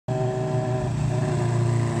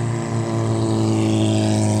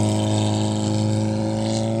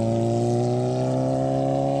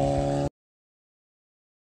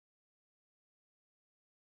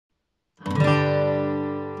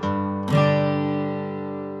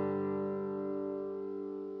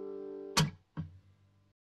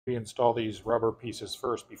Reinstall these rubber pieces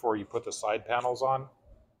first before you put the side panels on.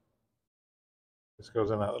 This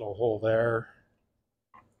goes in that little hole there.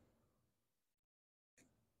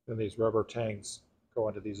 Then these rubber tangs go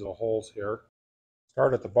into these little holes here.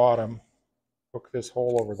 Start at the bottom, hook this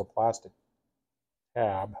hole over the plastic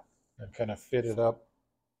tab, and kind of fit it up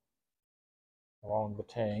along the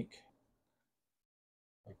tank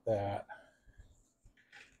like that.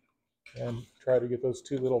 And try to get those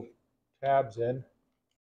two little tabs in.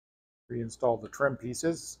 Reinstall the trim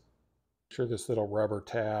pieces. Make sure this little rubber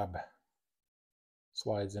tab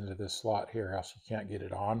slides into this slot here, else you can't get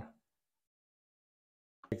it on. To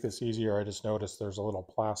make this easier, I just noticed there's a little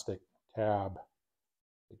plastic tab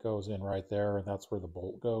that goes in right there, and that's where the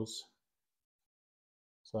bolt goes.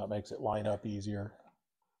 So that makes it line up easier.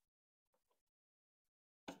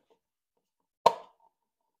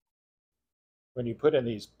 When you put in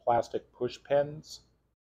these plastic push pins,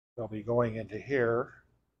 they'll be going into here,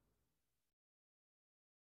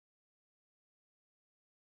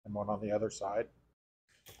 and one on the other side.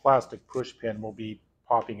 The plastic push pin will be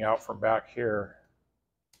popping out from back here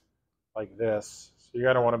like this. So you're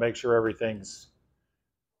going to want to make sure everything's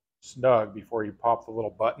snug before you pop the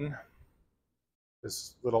little button.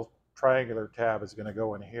 This little triangular tab is going to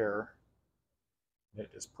go in here. It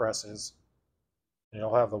just presses. And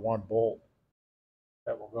you'll have the one bolt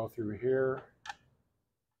that will go through here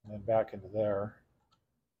and then back into there.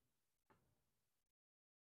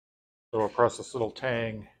 So we'll press this little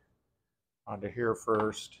tang onto here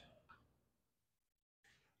first.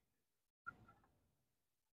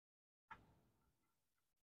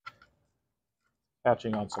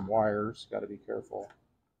 Catching on some wires, got to be careful.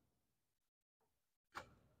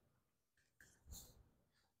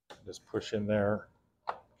 Just push in there.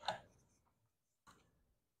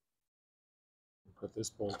 Put this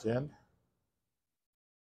bolt in.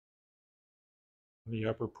 The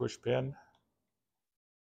upper push pin.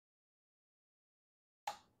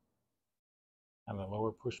 And the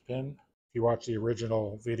lower push pin. If you watch the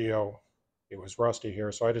original video, it was rusty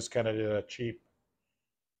here, so I just kind of did a cheap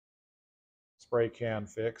spray can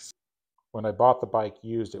fix. When I bought the bike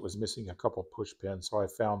used, it was missing a couple push pins, so I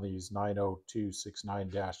found these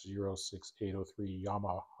 90269-06803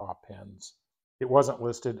 Yamaha pins. It wasn't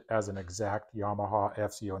listed as an exact Yamaha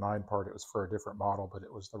FZ-09 part. It was for a different model, but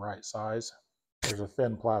it was the right size. There's a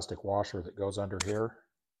thin plastic washer that goes under here.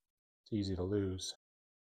 It's easy to lose.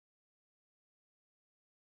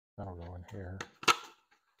 That'll go in here.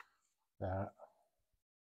 That.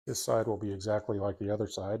 This side will be exactly like the other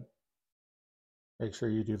side. Make sure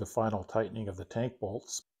you do the final tightening of the tank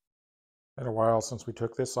bolts. It's been a while since we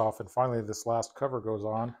took this off, and finally this last cover goes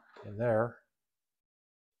on in there.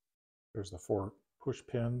 There's the 4 push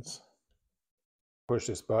pins. Push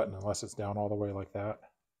this button unless it's down all the way like that.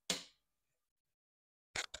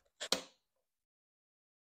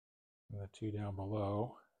 And the 2 down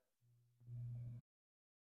below.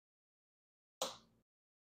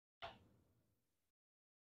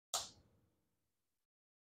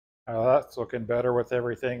 That's looking better with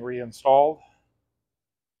everything reinstalled.